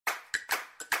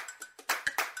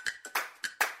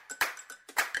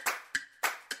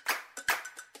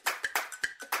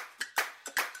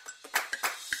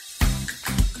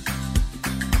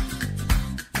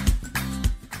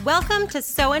Welcome to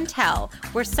Sew and Tell,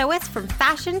 where sewists from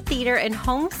fashion, theater, and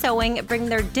home sewing bring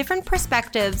their different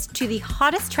perspectives to the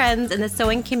hottest trends in the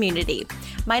sewing community.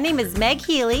 My name is Meg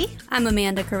Healy. I'm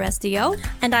Amanda Carestio.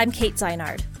 And I'm Kate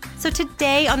Zeinard. So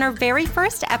today, on our very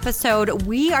first episode,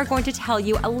 we are going to tell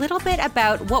you a little bit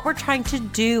about what we're trying to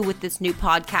do with this new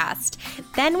podcast.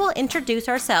 Then we'll introduce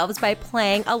ourselves by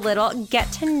playing a little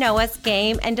get-to-know-us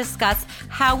game and discuss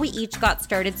how we each got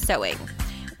started sewing.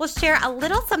 We'll share a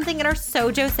little something in our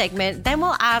Sojo segment, then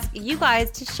we'll ask you guys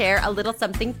to share a little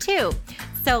something too.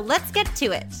 So let's get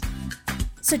to it.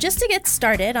 So just to get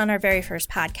started on our very first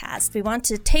podcast, we want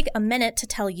to take a minute to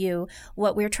tell you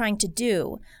what we're trying to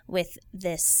do with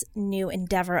this new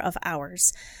endeavor of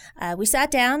ours. We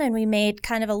sat down and we made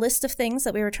kind of a list of things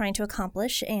that we were trying to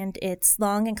accomplish, and it's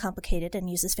long and complicated and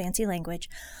uses fancy language.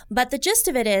 But the gist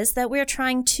of it is that we're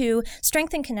trying to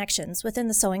strengthen connections within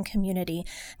the sewing community.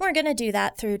 We're going to do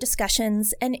that through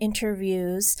discussions and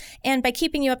interviews and by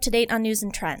keeping you up to date on news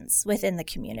and trends within the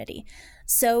community.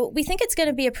 So we think it's going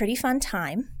to be a pretty fun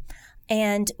time,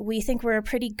 and we think we're a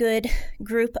pretty good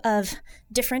group of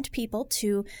different people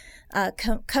to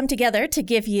come together to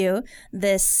give you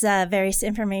this various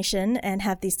information and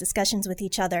have these discussions with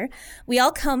each other. We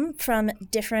all come from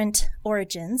different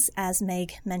origins, as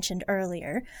Meg mentioned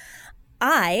earlier.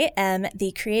 I am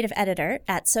the creative editor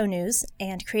at Sew News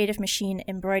and Creative Machine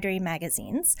Embroidery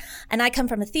magazines, and I come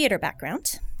from a theater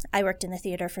background. I worked in the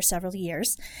theater for several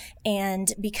years,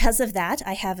 and because of that,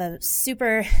 I have a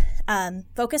super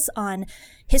focus on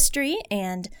history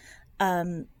and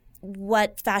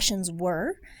what fashions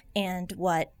were and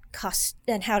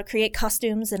and how to create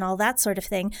costumes and all that sort of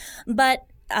thing. But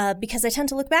because I tend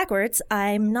to look backwards,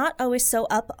 I'm not always so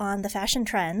up on the fashion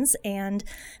trends and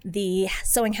the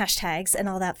sewing hashtags and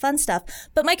all that fun stuff,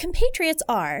 but my compatriots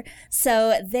are.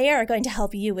 So they are going to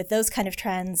help you with those kind of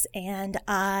trends, and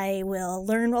I will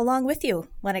learn along with you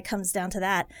when it comes down to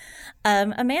that.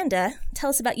 Amanda,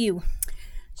 tell us about you.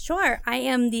 Sure. I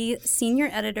am the senior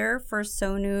editor for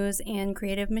Sew News and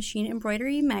Creative Machine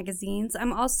Embroidery magazines.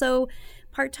 I'm also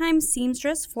part-time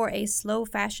seamstress for a slow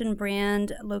fashion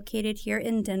brand located here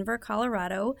in Denver,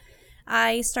 Colorado.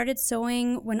 I started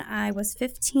sewing when I was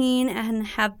 15 and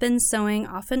have been sewing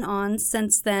off and on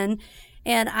since then.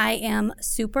 And I am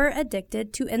super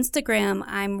addicted to Instagram.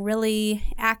 I'm really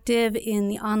active in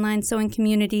the online sewing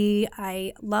community.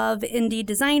 I love indie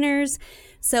designers.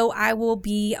 So I will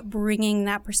be bringing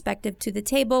that perspective to the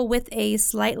table with a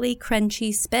slightly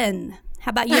crunchy spin. How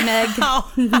about you, Meg?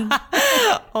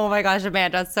 Oh my gosh,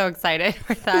 Amanda, I'm so excited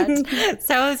for that.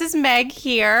 So this is Meg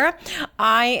here.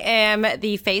 I am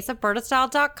the face of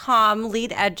BurdaStyle.com,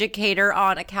 lead educator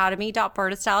on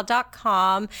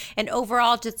academy.burdastyle.com, and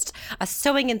overall just a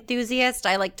sewing enthusiast.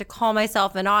 I like to call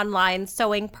myself an online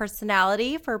sewing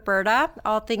personality for Burda,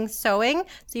 all things sewing.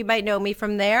 So you might know me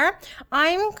from there.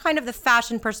 I'm kind of the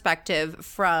fashion perspective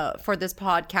for this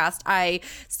podcast. I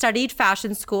studied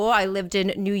fashion school. I lived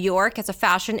in New York as a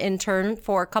fashion intern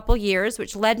for a couple years,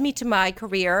 which led me to my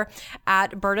career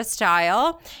at Burda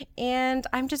Style. And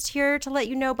I'm just here to let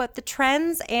you know about the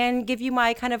trends and give you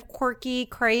my kind of quirky,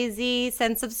 crazy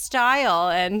sense of style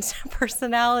and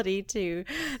personality to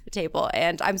the table.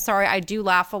 And I'm sorry, I do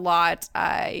laugh a lot.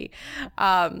 I'll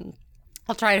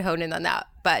try to hone in on that.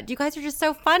 But you guys are just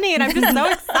so funny, and I'm just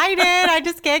so excited. I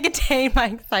just can't contain my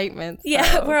excitement. So.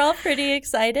 Yeah, we're all pretty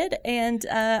excited, and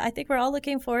I think we're all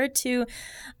looking forward to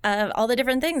all the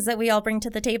different things that we all bring to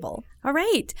the table. All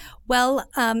right. Well,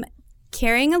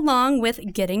 carrying along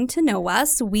with getting to know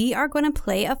us, we are going to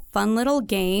play a fun little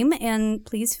game, and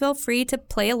please feel free to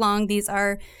play along. These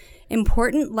are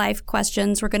important life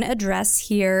questions we're going to address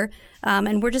here,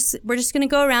 and we're just going to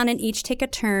go around and each take a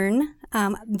turn.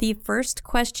 The first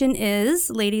question is,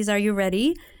 ladies, are you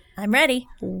ready? I'm ready.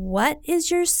 What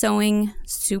is your sewing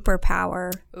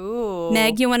superpower? Ooh.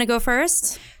 Meg, you want to go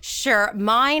first? Sure.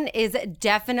 Mine is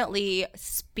definitely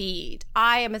speed.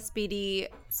 I am a speedy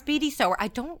sewer. I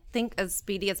don't think as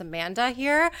speedy as Amanda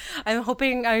here. I'm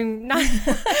hoping I'm not.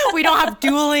 We don't have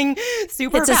dueling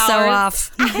superpowers. It's a sew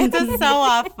off. It's a sew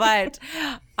off, but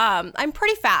I'm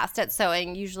pretty fast at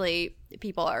sewing. Usually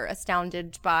people are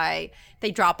astounded by,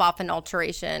 they drop off an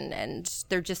alteration and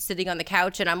they're just sitting on the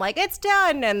couch and I'm like, it's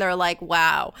done. And they're like,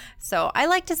 wow. So I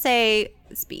like to say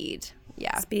speed.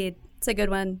 Yeah. Speed. It's a good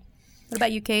one. What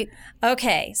about you, Kate?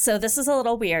 Okay, so this is a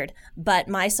little weird, but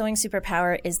my sewing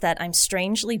superpower is that I'm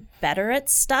strangely better at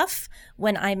stuff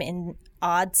when I'm in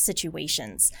odd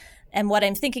situations. And what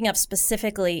I'm thinking of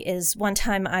specifically is one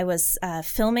time I was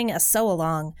filming a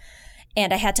sew-along,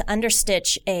 and I had to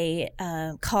understitch a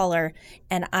collar,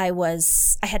 and I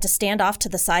had to stand off to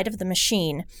the side of the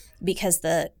machine because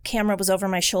the camera was over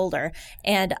my shoulder,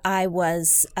 and I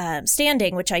was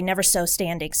standing, which I never sew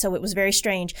standing, so it was very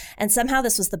strange. And somehow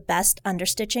this was the best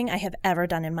understitching I have ever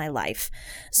done in my life.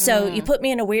 So you put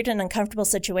me in a weird and uncomfortable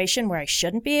situation where I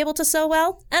shouldn't be able to sew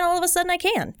well, and all of a sudden I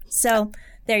can. So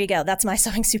there you go. That's my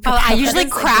sewing superpower. I usually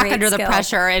crack under skill. the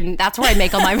pressure, and that's where I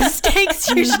make all my mistakes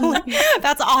usually.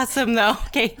 That's awesome, though.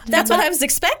 Okay. That's what I was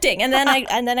expecting. And then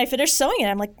I finished sewing it.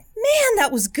 I'm like, man,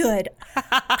 that was good.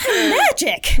 I'm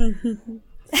magic.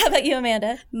 How about you,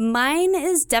 Amanda? Mine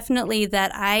is definitely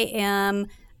that I am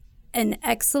an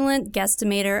excellent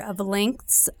guesstimator of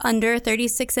lengths under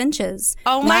 36 inches.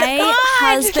 Oh my God,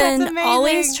 that's husband amazing.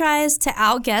 always tries to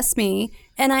outguess me,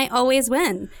 and I always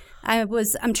win.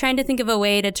 I'm trying to think of a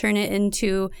way to turn it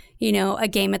into, a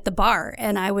game at the bar,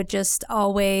 and I would just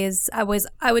I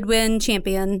would win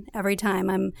champion every time.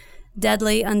 I'm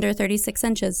deadly under 36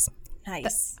 inches.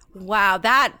 Nice. Wow,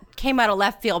 that came out of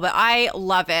left field, but I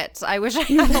love it. I wish I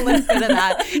had a little bit of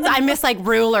that. I miss like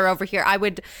ruler over here.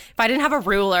 If I didn't have a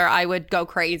ruler, I would go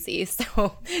crazy.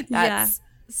 So that's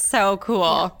so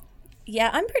cool.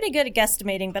 Yeah, I'm pretty good at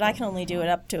guesstimating, but I can only do it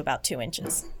up to about 2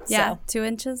 inches. Yeah, So 2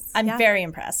 inches. I'm very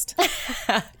impressed.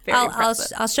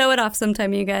 I'll show it off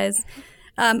sometime, you guys.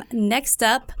 Next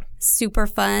up, super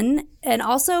fun, and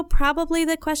also probably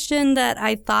the question that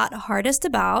I thought hardest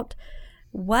about.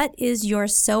 What is your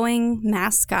sewing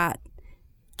mascot?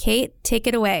 Kate, take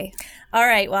it away. All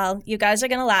right, well, you guys are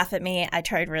going to laugh at me. I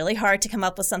tried really hard to come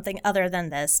up with something other than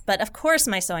this, but of course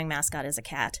my sewing mascot is a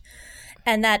cat.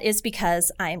 And that is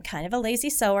because I am kind of a lazy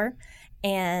sewer,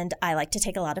 and I like to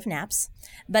take a lot of naps.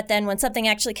 But then when something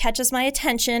actually catches my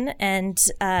attention and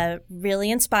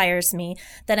really inspires me,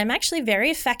 then I'm actually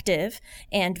very effective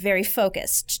and very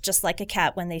focused, just like a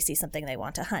cat when they see something they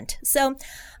want to hunt. So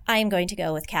I am going to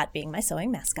go with Cat being my sewing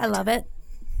mascot. I love it.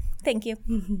 Thank you.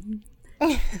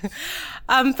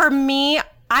 For me,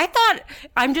 I thought,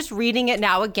 I'm just reading it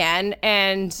now again,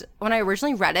 and when I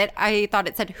originally read it, I thought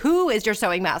it said, who is your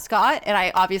sewing mascot? And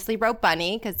I obviously wrote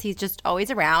Bunny because he's just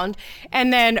always around.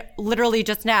 And then literally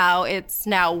just now, it's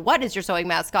now, what is your sewing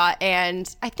mascot?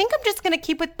 And I think I'm just going to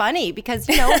keep with Bunny because,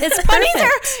 It's bunnies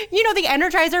perfect. are, the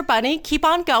Energizer Bunny, keep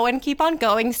on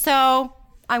going. So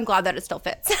I'm glad that it still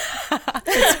fits.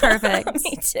 It's perfect.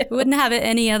 Me too. Wouldn't have it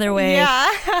any other way.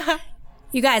 Yeah.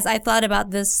 You guys, I thought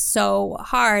about this so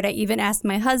hard. I even asked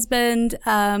my husband,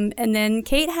 and then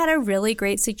Kate had a really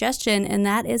great suggestion, and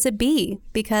that is a bee,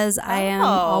 because I am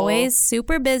always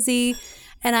super busy,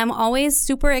 and I'm always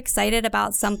super excited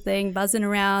about something, buzzing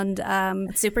around.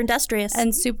 Super industrious.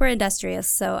 And super industrious,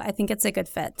 so I think it's a good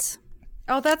fit.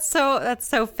 Oh, that's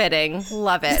so fitting.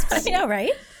 Love it. I know,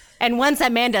 right? And once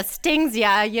Amanda stings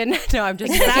ya, no, I'm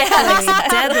just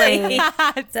Exactly.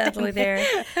 Deadly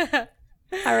there.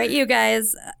 All right, you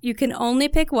guys, you can only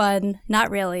pick one. Not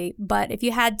really, but if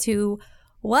you had to,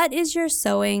 what is your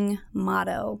sewing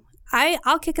motto?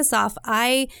 I'll kick us off.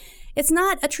 It's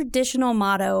not a traditional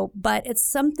motto, but it's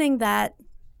something that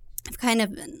I've kind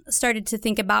of started to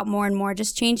think about more and more,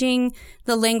 just changing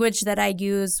the language that I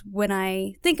use when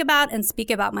I think about and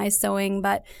speak about my sewing.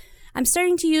 But I'm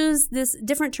starting to use this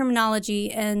different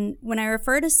terminology, and when I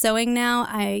refer to sewing now,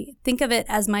 I think of it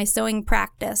as my sewing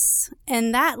practice.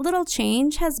 And that little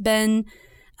change has been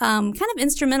kind of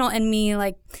instrumental in me,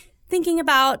 like thinking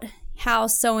about how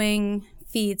sewing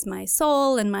feeds my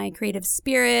soul and my creative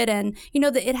spirit, and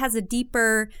that it has a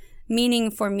deeper meaning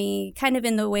for me, kind of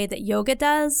in the way that yoga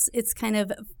does. It's kind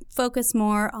of focused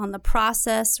more on the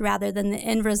process rather than the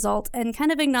end result, and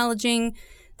kind of acknowledging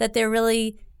that there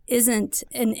really isn't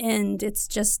an end. It's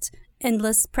just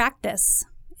endless practice.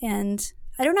 And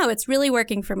I don't know, it's really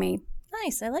working for me.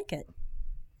 Nice. I like it.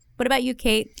 What about you,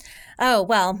 Kate? Oh,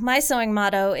 well, my sewing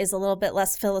motto is a little bit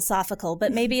less philosophical,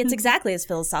 but maybe it's exactly as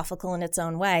philosophical in its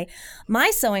own way.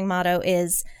 My sewing motto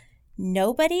is,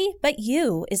 nobody but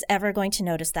you is ever going to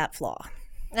notice that flaw.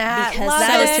 Because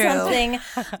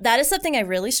that is something I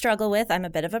really struggle with. I'm a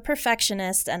bit of a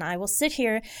perfectionist, and I will sit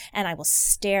here and I will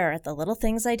stare at the little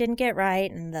things I didn't get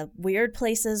right and the weird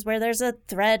places where there's a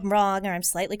thread wrong or I'm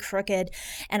slightly crooked,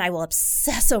 and I will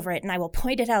obsess over it, and I will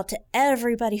point it out to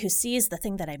everybody who sees the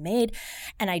thing that I made.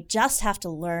 And I just have to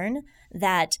learn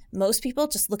that most people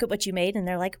just look at what you made and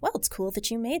they're like, well, it's cool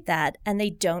that you made that, and they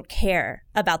don't care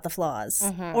about the flaws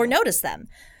or notice them.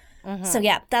 So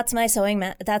yeah, that's my sewing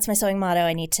motto.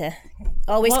 I need to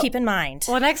always keep in mind.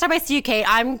 Well, next time I see you, Kate,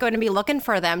 I'm going to be looking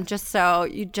for them just so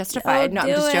you justify it. No, I'm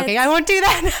do just it. joking. I won't do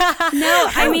that. No,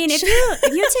 I mean, if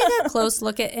you take a close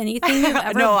look at anything you've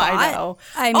ever bought, I know.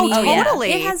 I mean,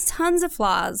 totally. it has tons of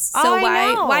flaws. So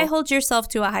I know. why hold yourself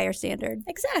to a higher standard?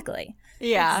 Exactly.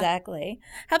 Yeah. Exactly.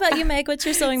 How about you, Meg? What's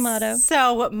your sewing motto?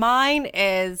 So mine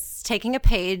is taking a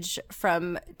page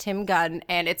from Tim Gunn,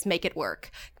 and it's make it work,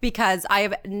 because I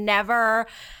have never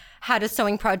had a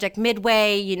sewing project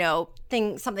midway,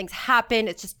 something's happened.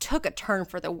 It just took a turn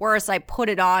for the worse. I put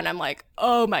it on. I'm like,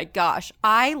 oh my gosh.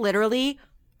 I literally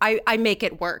make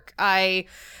it work. I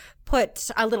put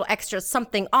a little extra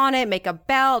something on it, make a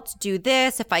belt, do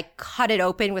this. If I cut it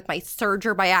open with my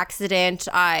serger by accident,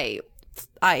 I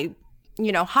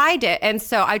hide it. And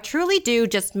so I truly do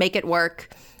just make it work.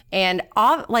 And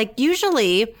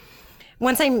usually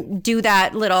once I do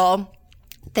that little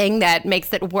thing that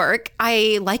makes it work,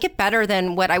 I like it better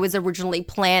than what I was originally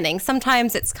planning.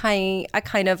 Sometimes it's kind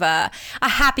of a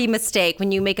happy mistake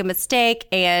when you make a mistake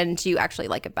and you actually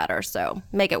like it better. So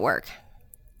make it work.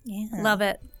 Yeah. Love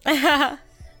it.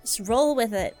 Just roll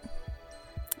with it.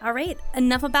 All right,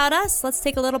 enough about us. Let's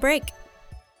take a little break.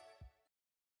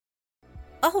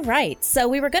 All right, so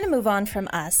we were going to move on from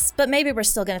us, but maybe we're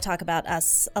still going to talk about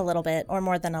us a little bit, or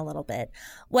more than a little bit.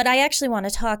 What I actually want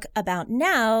to talk about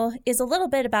now is a little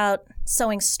bit about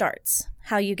sewing starts,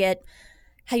 how you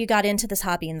got into this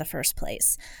hobby in the first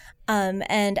place.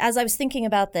 And as I was thinking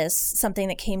about this, something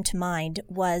that came to mind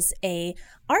was a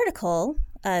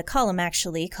column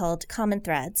actually, called Common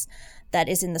Threads, that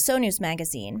is in the Sew News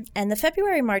magazine. And the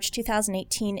February-March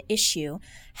 2018 issue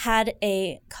had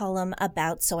a column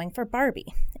about sewing for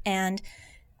Barbie. And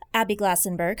Abby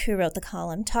Glassenberg, who wrote the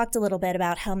column, talked a little bit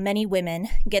about how many women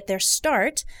get their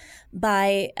start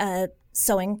by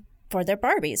sewing for their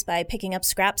Barbies, by picking up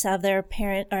scraps out of their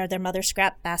parent or their mother's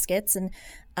scrap baskets and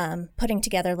putting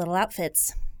together little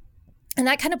outfits. And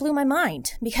that kind of blew my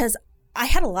mind, because I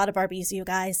had a lot of Barbies, you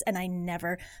guys, and I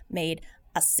never made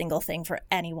a single thing for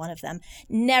any one of them.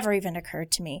 Never even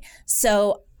occurred to me.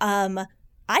 So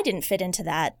I didn't fit into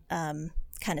that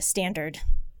kind of standard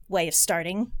way of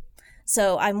starting.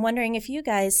 So I'm wondering if you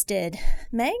guys did.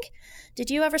 Meg, did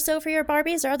you ever sew for your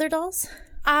Barbies or other dolls?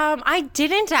 I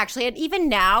didn't actually. And even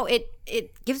now, it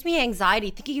gives me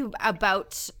anxiety thinking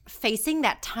about facing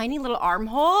that tiny little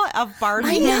armhole of Barbie.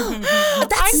 I know.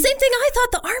 That's the same thing I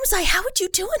thought. The arms how would you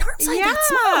do an arms that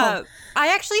small? I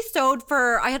actually sewed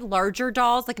I had larger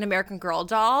dolls, like an American Girl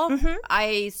doll. Mm-hmm.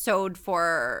 I sewed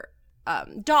for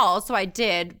dolls, so I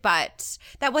did, but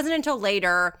that wasn't until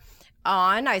later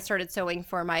on I started sewing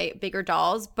for my bigger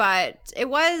dolls. But it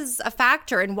was a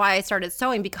factor in why I started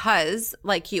sewing, because,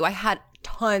 like you, I had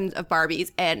tons of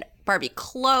Barbies and Barbie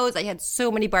clothes. I had so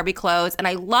many Barbie clothes, and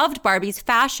I loved Barbie's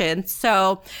fashion.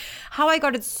 So how I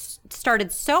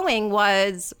started sewing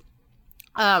was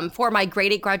for my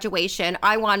grade 8 graduation.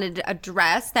 I wanted a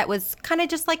dress that was kind of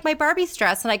just like my Barbie's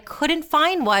dress, and I couldn't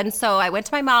find one. So I went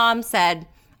to my mom, said,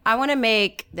 I want to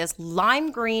make this lime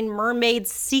green mermaid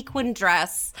sequin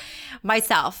dress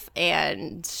myself.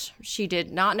 And she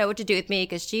did not know what to do with me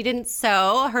because she didn't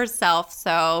sew herself.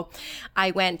 So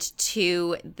I went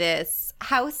to this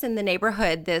house in the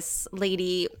neighborhood. This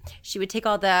lady, she would take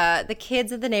all the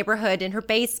kids of the neighborhood in her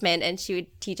basement, and she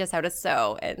would teach us how to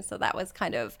sew. And so that was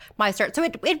kind of my start. So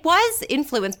it was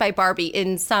influenced by Barbie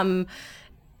in some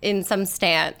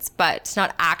stance, but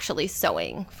not actually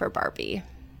sewing for Barbie.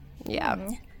 Yeah.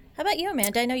 Mm-hmm. How about you,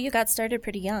 Amanda? I know you got started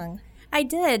pretty young. I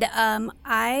did.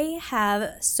 I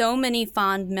have so many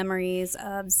fond memories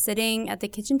of sitting at the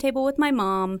kitchen table with my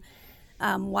mom,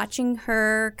 watching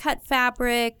her cut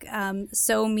fabric,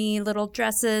 sew me little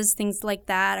dresses, things like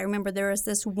that. I remember there was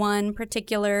this one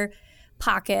particular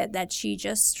pocket that she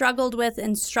just struggled with,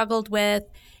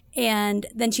 and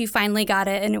then she finally got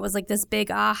it, and it was like this big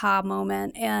aha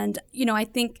moment. And, I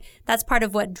think that's part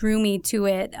of what drew me to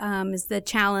it, is the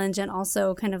challenge and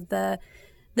also kind of the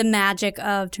magic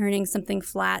of turning something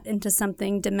flat into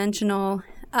something dimensional.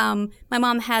 My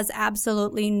mom has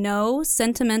absolutely no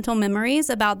sentimental memories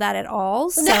about that at all.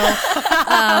 So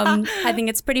I think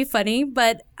it's pretty funny.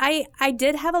 But I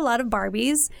did have a lot of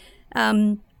Barbies,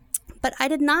 but I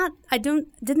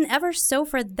didn't ever sew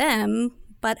for them.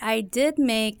 But I did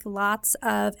make lots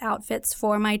of outfits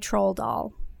for my troll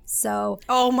doll. So,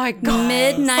 oh my god,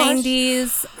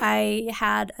 mid-90s, I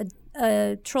had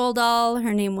a troll doll.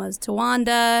 Her name was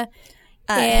Tawanda.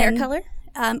 Hair color?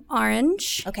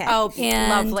 Orange. Okay. Oh,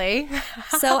 lovely.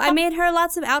 So I made her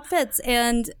lots of outfits,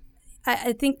 and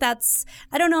I think I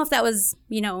don't know if that was,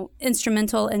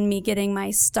 instrumental in me getting my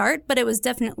start, but it was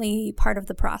definitely part of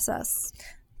the process.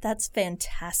 That's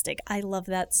fantastic. I love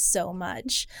that so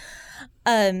much.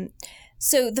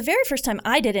 So the very first time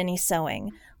I did any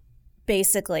sewing,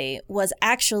 basically, was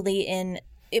actually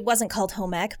it wasn't called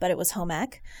home ec, but it was home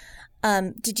ec.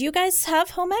 Did you guys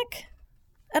have home ec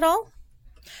at all?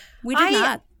 We did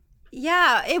not.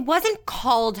 Yeah, it wasn't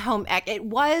called home ec. It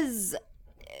was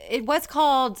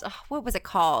called, what was it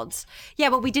called? Yeah,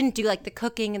 but we didn't do like the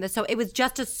cooking and it was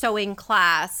just a sewing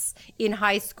class in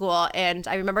high school. And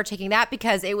I remember taking that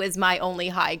because it was my only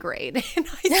high grade in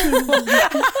high school.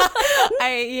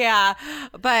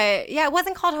 But it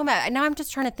wasn't called home ec. Now I'm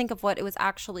just trying to think of what it was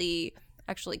actually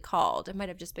called. It might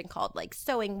have just been called like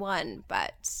Sewing 1,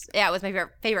 but yeah, it was my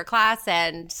favorite class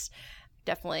and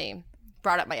definitely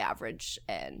brought up my average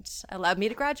and allowed me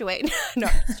to graduate. No,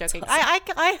 I'm just joking.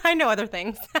 Awesome. I know other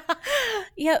things.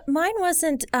 Yeah, mine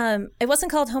wasn't, it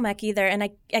wasn't called home ec either, and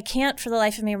I can't for the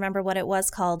life of me remember what it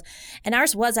was called. And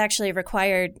ours was actually a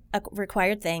required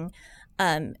thing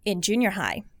in junior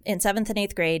high. In 7th and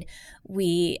 8th grade,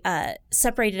 we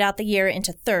separated out the year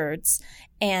into thirds,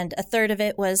 and a third of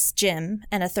it was gym,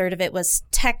 and a third of it was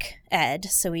tech ed,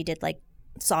 so we did like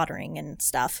soldering and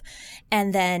stuff.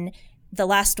 And then the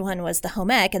last one was the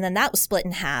home ec, and then that was split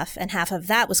in half, and half of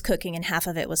that was cooking and half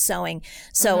of it was sewing.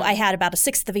 So I had about a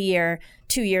sixth of a year,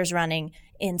 2 years running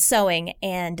in sewing,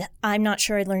 and I'm not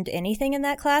sure I learned anything in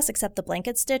that class except the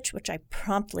blanket stitch, which I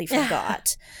promptly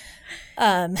forgot.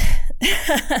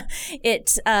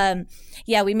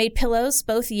 We made pillows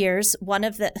both years.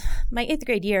 My 8th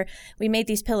grade year, we made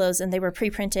these pillows and they were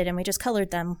pre-printed and we just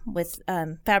colored them with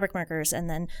fabric markers and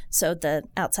then sewed the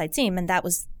outside seam. And that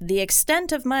was the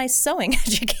extent of my sewing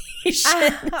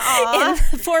education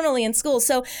formally in school.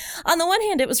 So on the one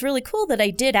hand, it was really cool that I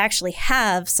did actually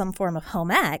have some form of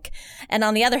home ec. And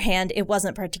on the other hand, it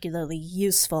wasn't particularly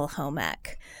useful home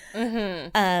ec.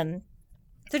 Mm-hmm.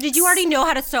 So did you already know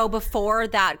how to sew before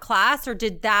that class, or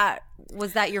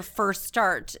was that your first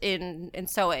start in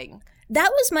sewing? That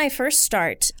was my first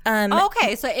start.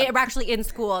 Okay, so actually in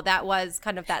school, that was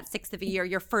kind of that sixth of a year,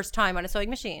 your first time on a sewing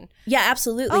machine. Yeah,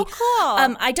 absolutely. Oh,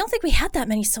 cool. I don't think we had that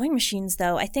many sewing machines,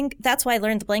 though. I think that's why I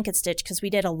learned the blanket stitch, because we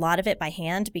did a lot of it by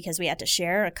hand because we had to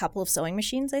share a couple of sewing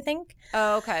machines, I think.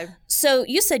 Oh, okay. So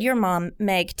you said your mom,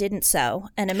 Meg, didn't sew,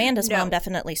 and Amanda's mom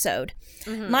definitely sewed.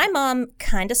 Mm-hmm. My mom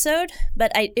kind of sewed,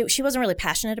 but she wasn't really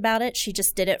passionate about it. She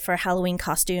just did it for Halloween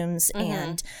costumes,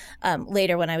 and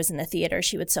later when I was in the theater,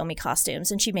 she would sew me costumes,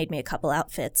 and she made me a couple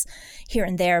outfits here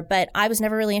and there, but I was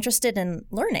never really interested in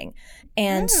learning.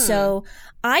 And so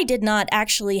I did not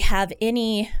actually have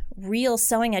any real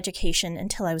sewing education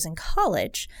until I was in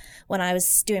college when I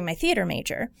was doing my theater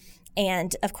major.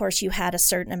 And of course, you had a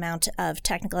certain amount of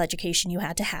technical education you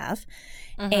had to have.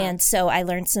 Mm-hmm. And so I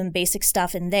learned some basic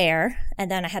stuff in there. And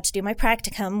then I had to do my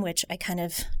practicum, which I kind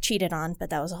of cheated on, but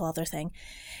that was a whole other thing.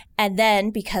 And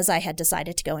then because I had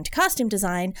decided to go into costume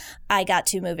design, I got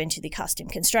to move into the costume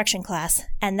construction class.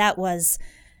 And that was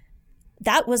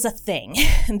a thing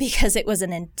because it was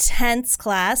an intense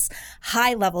class,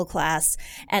 high-level class,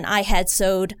 and I had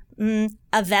sewed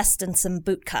a vest and some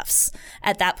boot cuffs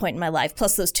at that point in my life,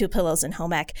 plus those 2 pillows in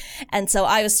home ec. And so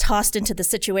I was tossed into the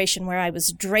situation where I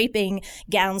was draping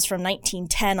gowns from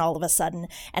 1910 all of a sudden,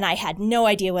 and I had no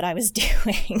idea what I was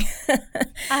doing.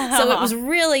 So it was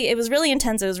really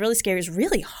intense. It was really scary. It was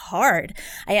really hard.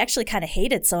 I actually kind of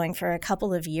hated sewing for a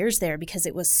couple of years there because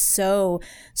it was so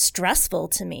stressful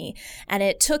to me. And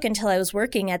it took until I was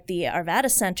working at the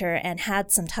Arvada Center and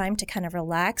had some time to kind of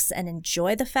relax and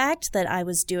enjoy the fact that I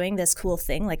was doing this cool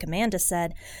thing, like Amanda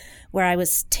said, where I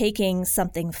was taking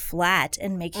something flat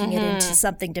and making it into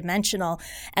something dimensional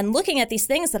and looking at these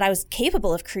things that I was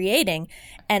capable of creating.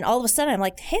 And all of a sudden I'm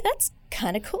like, hey, that's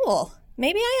kind of cool.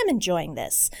 Maybe I am enjoying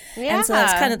this. Yeah. And so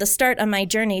that's kind of the start on my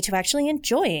journey to actually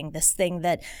enjoying this thing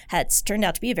that has turned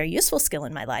out to be a very useful skill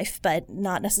in my life, but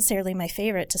not necessarily my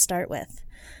favorite to start with.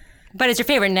 But it's your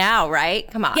favorite now, right?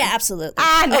 Come on. Yeah, absolutely.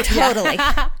 No, oh, totally.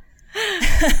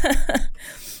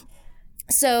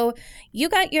 So you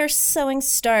got your sewing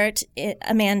start,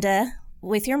 Amanda,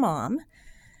 with your mom,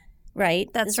 right?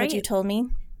 That's right. What you told me.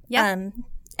 Yeah.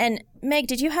 And Meg,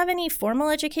 did you have any formal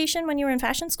education when you were in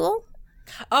fashion school?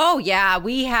 Oh, yeah.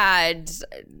 We had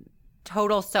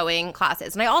total sewing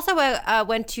classes. And I also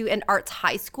went to an arts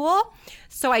high school.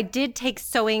 So I did take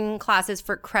sewing classes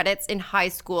for credits in high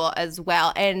school as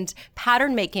well, and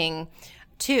pattern making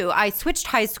too. I switched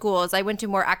high schools. I went to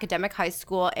more academic high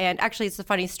school, and actually it's a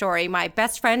funny story. My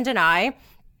best friend and I,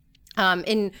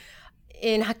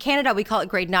 in Canada, we call it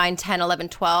grade 9, 10, 11,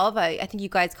 12. I think you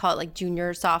guys call it like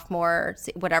junior, sophomore,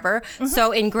 whatever.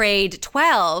 So in grade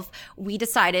 12, we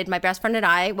decided, my best friend and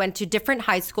I went to different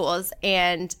high schools,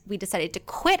 and we decided to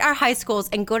quit our high schools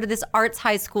and go to this arts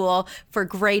high school for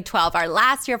grade 12, our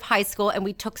last year of high school. And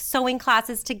we took sewing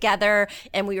classes together,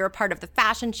 and we were a part of the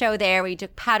fashion show there. We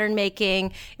took pattern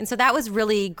making. And so that was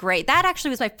really great. That actually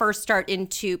was my first start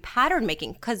into pattern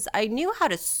making, because I knew how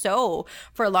to sew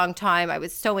for a long time. I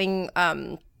was sewing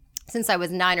since I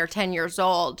was 9 or 10 years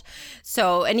old.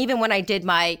 So, and even when I did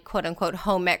my quote unquote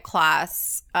home ec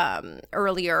class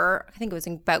earlier, I think it was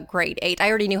in about grade 8, I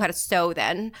already knew how to sew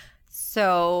then.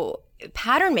 So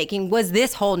pattern making was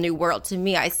this whole new world to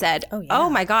me. I said, oh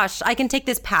my gosh, I can take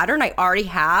this pattern I already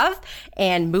have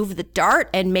and move the dart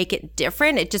and make it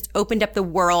different. It just opened up the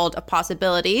world of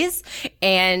possibilities,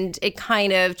 and it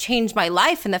kind of changed my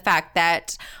life in the fact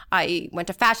that I went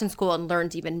to fashion school and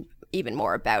learned even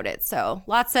more about it. So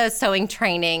lots of sewing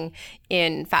training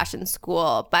in fashion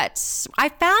school. But I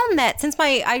found that since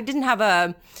I didn't have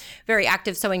a very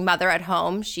active sewing mother at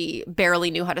home, she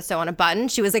barely knew how to sew on a button.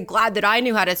 She was like glad that I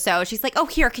knew how to sew. She's like, oh,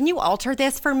 here, can you alter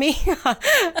this for me?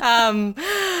 But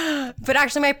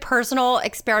actually my personal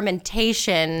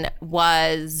experimentation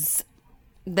was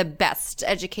the best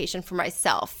education for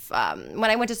myself. When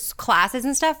I went to classes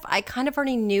and stuff, I kind of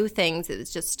already knew things. It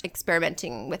was just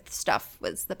experimenting with stuff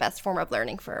was the best form of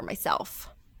learning for myself.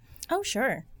 Oh,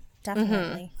 sure.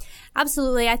 Definitely.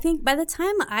 Absolutely. I think by the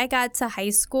time I got to high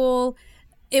school,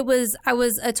 I was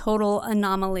a total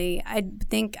anomaly. I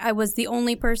think I was the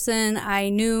only person I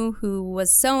knew who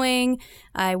was sewing.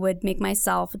 I would make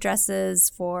myself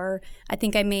dresses I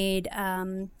think I made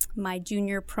my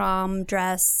junior prom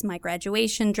dress, my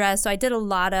graduation dress. So I did a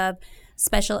lot of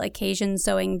special occasion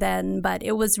sewing then, but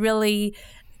it was really,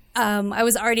 I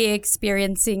was already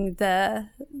experiencing that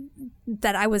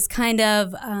I was kind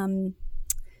of,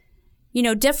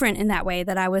 different in that way,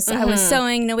 that I was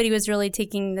sewing. Nobody was really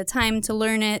taking the time to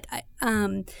learn it.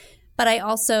 But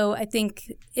I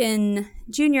think in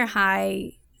junior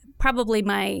high, probably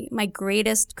my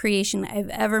greatest creation I've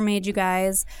ever made, you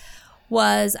guys,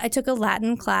 was I took a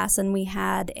Latin class, and we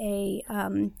had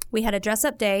a dress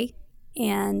up day,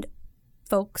 and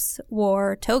folks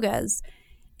wore togas.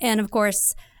 And of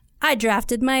course, I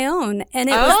drafted my own, and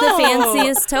it was the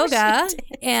fanciest toga.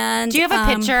 And do you have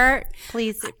a picture?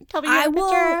 Please tell me you have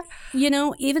a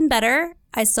picture. Even better,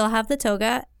 I still have the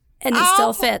toga, and it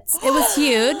still fits. It was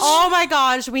huge. Oh my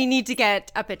gosh, we need to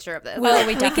get a picture of this. Well,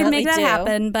 we can make that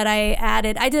happen. But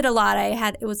I did a lot.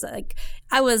 I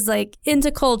was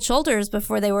into cold shoulders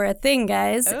before they were a thing,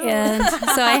 guys. Oh. And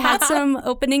so I had some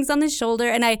openings on the shoulder,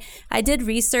 and I did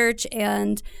research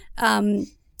and,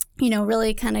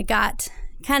 really kind of got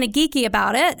kind of geeky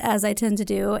about it, as I tend to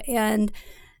do, and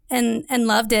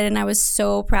loved it. And I was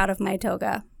so proud of my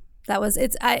toga.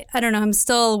 I don't know. I'm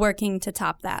still working to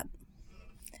top that.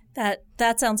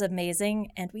 That sounds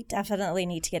amazing, and we definitely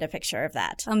need to get a picture of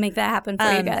that. I'll make that happen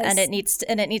for you guys. And it needs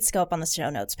to go up on the show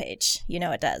notes page. You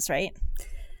know it does, right?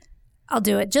 I'll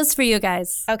do it just for you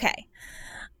guys. Okay.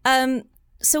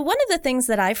 So one of the things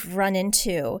that I've run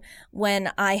into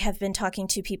when I have been talking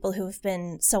to people who have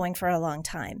been sewing for a long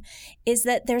time is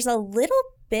that there's a little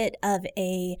bit of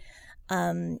a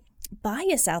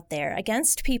bias out there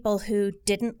against people who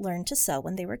didn't learn to sew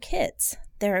when they were kids.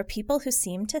 There are people who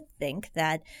seem to think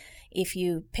that if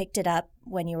you picked it up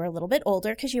when you were a little bit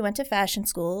older because you went to fashion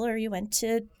school or you went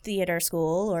to theater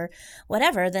school or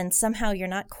whatever, then somehow you're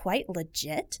not quite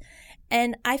legit.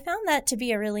 And I found that to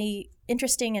be a really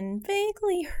interesting and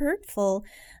vaguely hurtful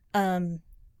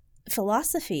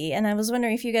philosophy. And I was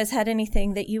wondering if you guys had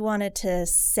anything that you wanted to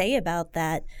say about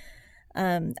that.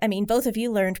 Both of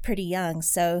you learned pretty young.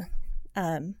 So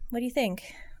what do you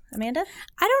think, Amanda?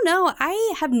 I don't know.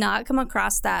 I have not come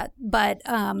across that, but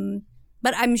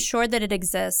I'm sure that it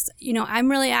exists. I'm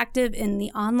really active in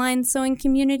the online sewing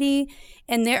community,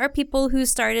 and there are people who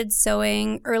started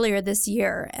sewing earlier this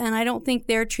year, and I don't think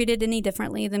they're treated any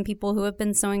differently than people who have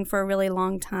been sewing for a really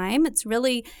long time.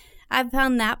 I've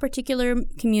found that particular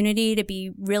community to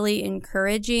be really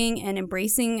encouraging and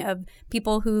embracing of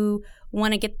people who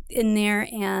want to get in there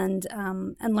and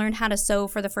learn how to sew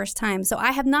for the first time. So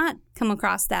I have not come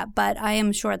across that, but I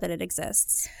am sure that it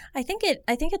exists. I think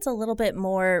it's a little bit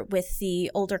more with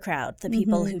the older crowd, the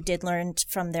people who did learn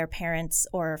from their parents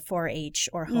or 4-H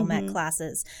or home ec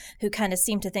classes, who kind of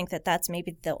seem to think that that's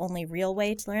maybe the only real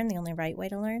way to learn, the only right way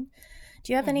to learn.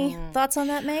 Do you have any thoughts on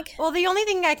that, Meg? Well, the only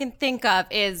thing I can think of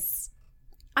is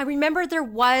I remember there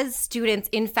was students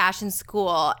in fashion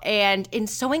school, and in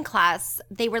sewing class,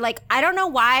 they were like, I don't know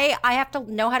why I have to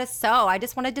know how to sew. I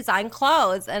just want to design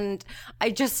clothes. And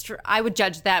I would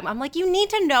judge them. I'm like, you need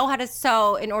to know how to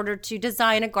sew in order to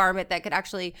design a garment that could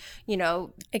actually,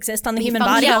 exist on the human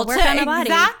body. Yeah, work on a body.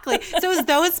 Exactly. So it was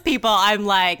those people I'm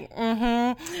like,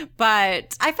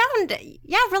 But I found,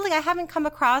 really, I haven't come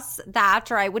across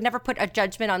that, or I would never put a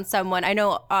judgment on someone. I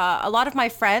know a lot of my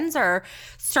friends are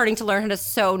starting to learn how to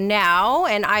sew now,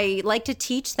 and I like to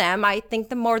teach them. I think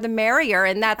the more the merrier,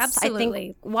 and that's Absolutely. I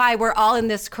think why we're all in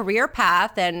this career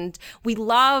path, and we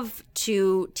love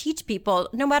to teach people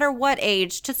no matter what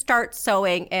age to start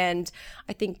sewing. And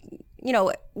I think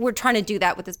we're trying to do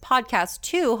that with this podcast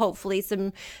too. Hopefully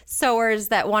some sewers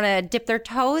that want to dip their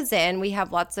toes in. We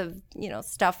have lots of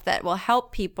stuff that will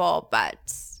help people, but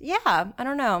I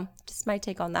don't know, just my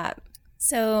take on that.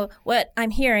 So what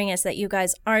I'm hearing is that you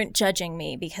guys aren't judging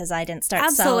me because I didn't start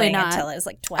Absolutely sewing not. until I was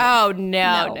like 20. Oh,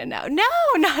 no,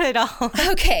 not at all.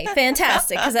 Okay,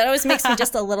 fantastic, because that always makes me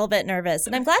just a little bit nervous.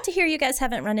 And I'm glad to hear you guys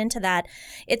haven't run into that.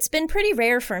 It's been pretty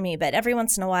rare for me, but every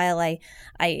once in a while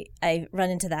I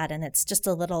run into that, and it's just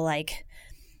a little like,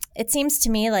 it seems to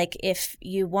me like if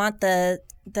you want the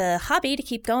hobby to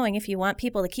keep going, if you want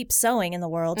people to keep sewing in the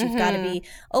world, you've got to be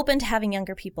open to having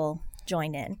younger people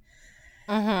join in.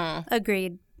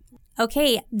 Agreed.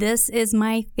 Okay, this is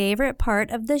my favorite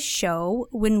part of the show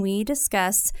when we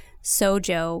discuss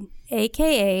Sojo,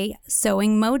 aka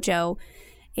Sewing Mojo.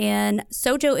 And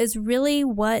Sojo is really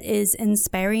what is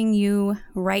inspiring you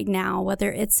right now,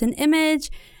 whether it's an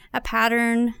image, a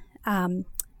pattern,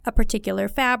 a particular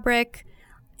fabric.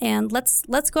 And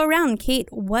let's go around. Kate,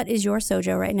 what is your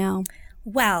Sojo right now?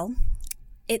 Well,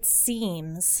 it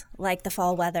seems like the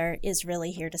fall weather is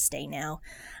really here to stay now.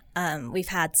 We've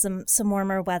had some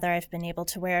warmer weather. I've been able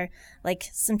to wear like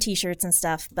some t-shirts and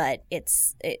stuff, but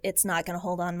it's not going to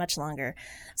hold on much longer.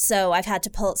 So I've had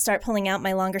to start pulling out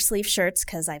my longer sleeve shirts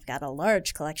because I've got a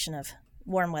large collection of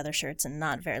warm weather shirts and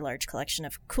not a very large collection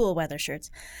of cool weather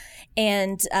shirts.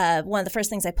 And one of the first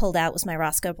things I pulled out was my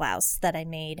Roscoe blouse that I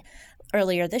made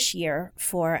earlier this year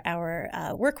for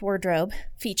our work wardrobe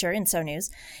feature in Sew News.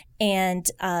 And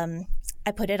I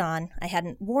put it on. I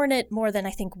hadn't worn it more than I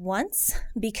think once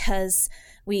because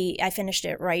I finished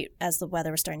it right as the weather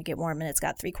was starting to get warm, and it's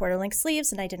got 3/4 length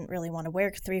sleeves, and I didn't really want to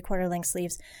wear 3/4 length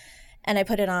sleeves. And I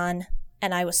put it on,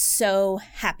 and I was so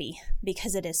happy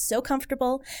because it is so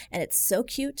comfortable and it's so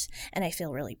cute, and I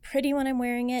feel really pretty when I'm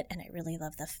wearing it, and I really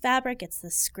love the fabric. It's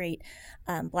this great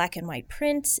black and white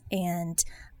print, and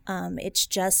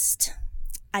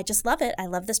I just love it. I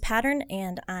love this pattern,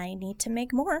 and I need to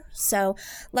make more. So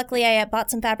luckily I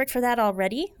bought some fabric for that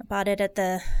already. I bought it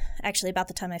about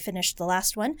the time I finished the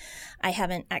last one. I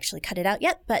haven't actually cut it out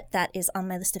yet, but that is on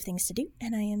my list of things to do.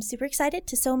 And I am super excited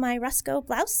to sew my Roscoe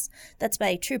blouse. That's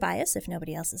by True Bias, if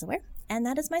nobody else is aware. And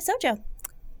that is my Sojo.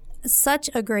 Such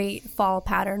a great fall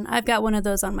pattern. I've got one of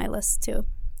those on my list too.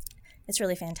 It's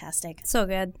really fantastic. So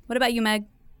good. What about you, Meg?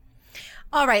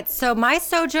 All right, so my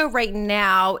Sojo right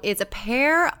now is a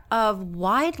pair of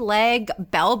wide leg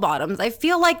bell bottoms. I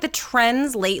feel like the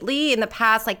trends lately in the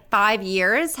past 5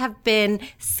 years have been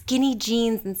skinny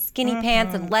jeans and skinny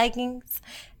pants and leggings.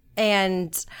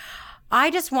 And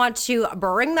I just want to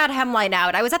bring that hemline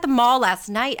out. I was at the mall last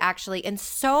night, actually, and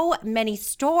so many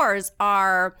stores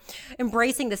are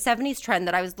embracing the 70s trend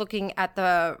that I was looking at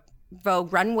the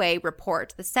Vogue runway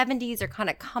report. The 70s are kind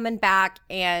of coming back,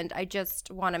 and I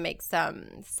just want to make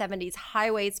some 70s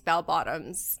high waist bell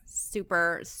bottoms.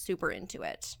 Super, super into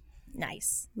it.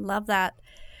 Nice. Love that.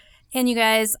 And you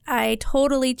guys, I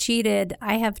totally cheated.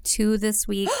 I have 2 this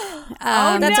week.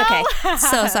 That's okay.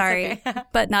 So sorry,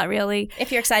 but not really. If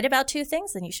you're excited about 2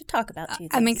 things, then you should talk about 2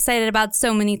 things. I'm excited about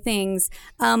so many things.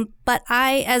 But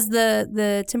as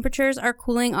the temperatures are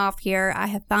cooling off here, I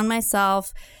have found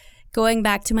myself going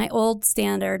back to my old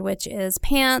standard, which is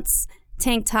pants,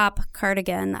 tank top,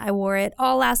 cardigan. I wore it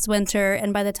all last winter,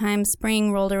 and by the time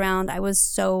spring rolled around, I was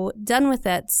so done with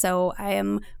it. So I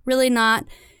am really not,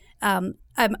 I'm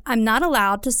not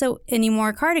allowed to sew any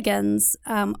more cardigans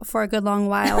for a good long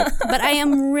while, but I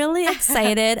am really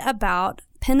excited about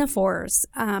pinafores.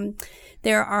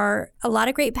 There are a lot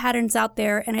of great patterns out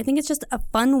there, and I think it's just a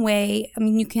fun way. I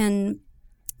mean, you can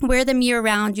wear them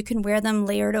year-round. You can wear them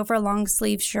layered over long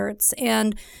sleeve shirts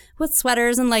and with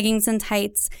sweaters and leggings and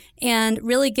tights and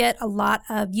really get a lot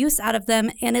of use out of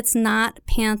them. And it's not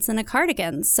pants and a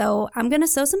cardigan. So I'm going to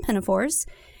sew some pinafores.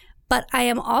 But I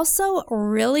am also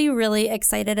really, really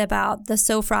excited about the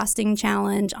Sew Frosting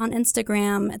Challenge on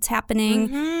Instagram. It's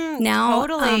happening now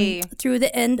through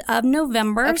the end of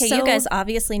November. Okay, so you guys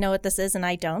obviously know what this is, and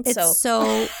I don't. It's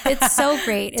so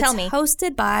great. Tell me. It's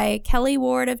hosted by Kelly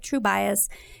Ward of True Bias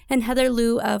and Heather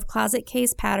Liu of Closet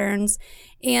Case Patterns.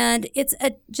 And it's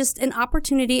just an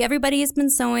opportunity. Everybody has been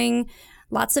sewing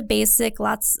lots of basics,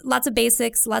 lots of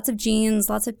jeans,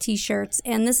 lots of t-shirts.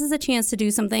 And this is a chance to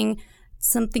do something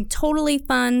totally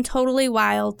fun, totally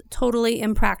wild, totally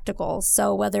impractical.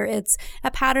 So whether it's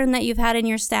a pattern that you've had in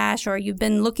your stash or you've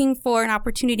been looking for an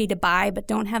opportunity to buy but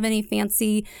don't have any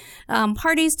fancy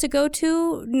parties to go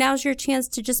to, now's your chance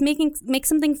to just make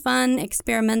something fun,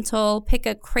 experimental, pick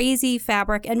a crazy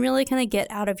fabric, and really kind of get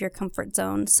out of your comfort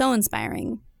zone. So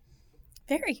inspiring.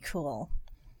 Very cool.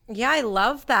 Yeah, I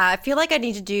love that. I feel like I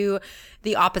need to do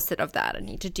the opposite of that. I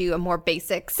need to do a more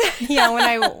basics. When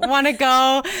I want to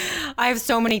go, I have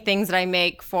so many things that I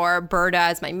make for Burda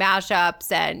as my mashups.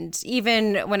 And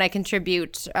even when I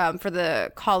contribute for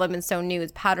the column in Sew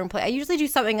News Pattern Play, I usually do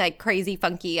something like crazy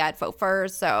funky at Faux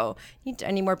Furs. So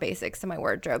I need more basics in my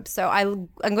wardrobe. So I'm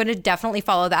going to definitely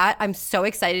follow that. I'm so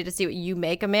excited to see what you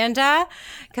make, Amanda,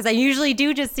 because I usually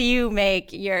do just see you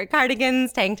make your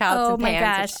cardigans, tank tops, and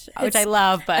pants, which I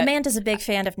love. But Amanda's a big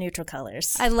fan of neutral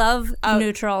colors. I love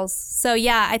neutrals. So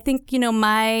yeah, I think,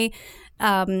 my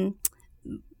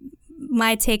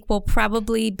take will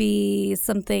probably be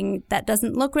something that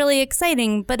doesn't look really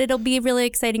exciting, but it'll be really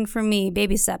exciting for me.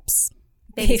 Baby steps.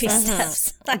 Baby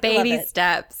steps. Baby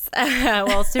steps.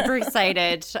 Well, super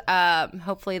excited.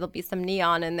 Hopefully there'll be some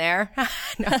neon in there.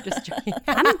 No, I'm just joking.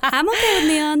 I'm okay with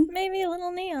neon. Maybe a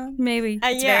little neon. Maybe.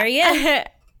 It's very in.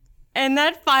 And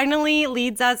that finally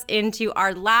leads us into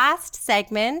our last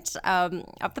segment of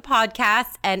the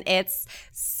podcast, and it's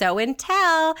Sew and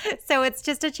Tell. So it's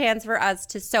just a chance for us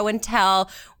to sew and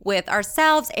tell with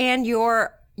ourselves and you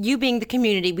being the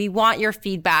community. We want your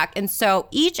feedback. And so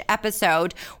each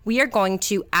episode, we are going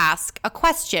to ask a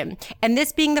question. And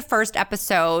this being the first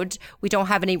episode, we don't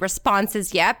have any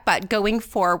responses yet, but going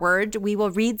forward, we will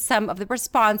read some of the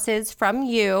responses from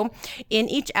you in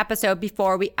each episode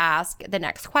before we ask the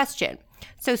next question.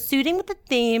 So suiting with the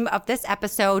theme of this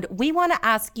episode, we want to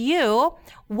ask you,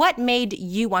 what made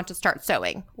you want to start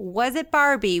sewing? Was it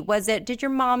Barbie? Did your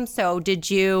mom sew?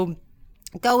 Did you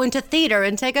go into theater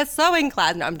and take a sewing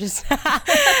class? No, I'm just,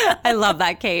 I love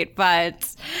that, Kate.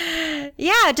 But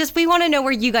yeah, we want to know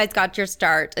where you guys got your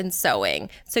start in sewing.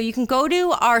 So you can go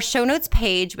to our show notes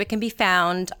page, which can be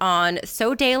found on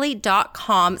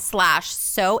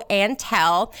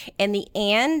sewdaily.com/sew-and-tell. And the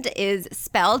and is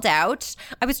spelled out.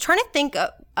 I was trying to think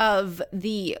of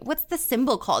what's the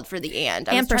symbol called for the and?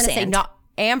 I was trying to say not.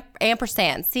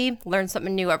 Ampersand. See, learn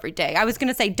something new every day. I was going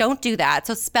to say don't do that.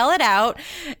 So spell it out.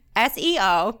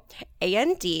 SEOANDTELL.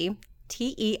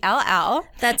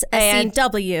 That's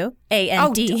SEWAND.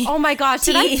 Oh my gosh,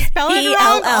 did I spell it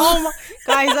wrong? Oh my,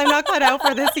 guys, I'm not cut out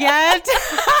for this yet.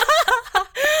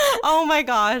 Oh my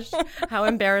gosh, how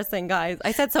embarrassing, guys.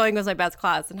 I said sewing was my best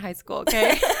class in high school,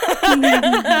 okay?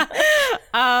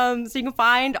 So you can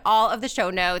find all of the show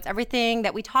notes, everything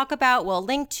that we talk about, we'll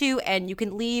link to, and you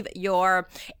can leave your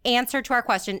answer to our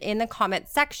question in the comment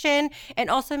section. And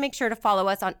also make sure to follow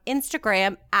us on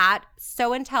Instagram at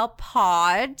Sew and Tell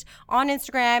Pod on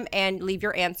Instagram and leave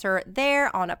your answer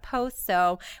there on a post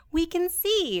so we can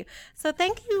see. So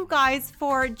thank you guys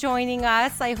for joining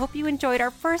us. I hope you enjoyed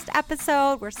our first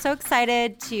episode. We're so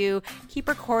excited to keep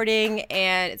recording,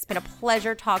 and it's been a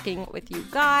pleasure talking with you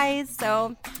guys.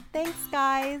 So thanks,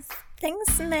 guys.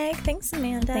 Thanks, Meg. Thanks,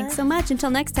 Amanda. Thanks so much. Until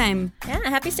next time. Yeah,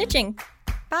 happy stitching.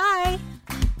 Bye.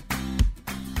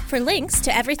 For links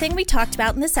to everything we talked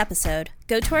about in this episode,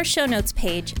 go to our show notes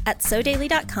page at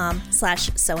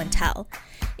sewdaily.com/sew-and-tell.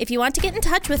 If you want to get in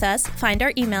touch with us, find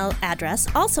our email address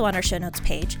also on our show notes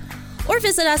page, or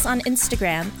visit us on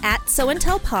Instagram at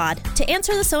SewandTellPod to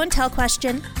answer the Sew and Tell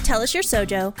question, tell us your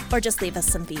sojo, or just leave us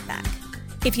some feedback.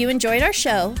 If you enjoyed our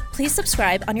show, please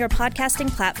subscribe on your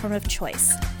podcasting platform of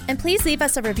choice. And please leave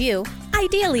us a review,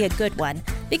 ideally a good one,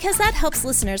 because that helps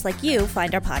listeners like you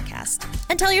find our podcast.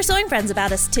 And tell your sewing friends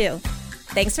about us too.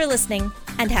 Thanks for listening,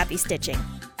 and happy stitching.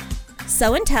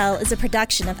 Sew and Tell is a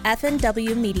production of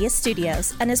FNW Media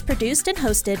Studios and is produced and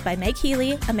hosted by Meg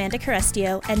Healy, Amanda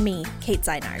Carestio, and me, Kate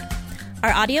Zeinard.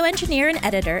 Our audio engineer and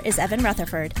editor is Evan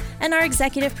Rutherford, and our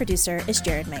executive producer is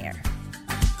Jared Mayer.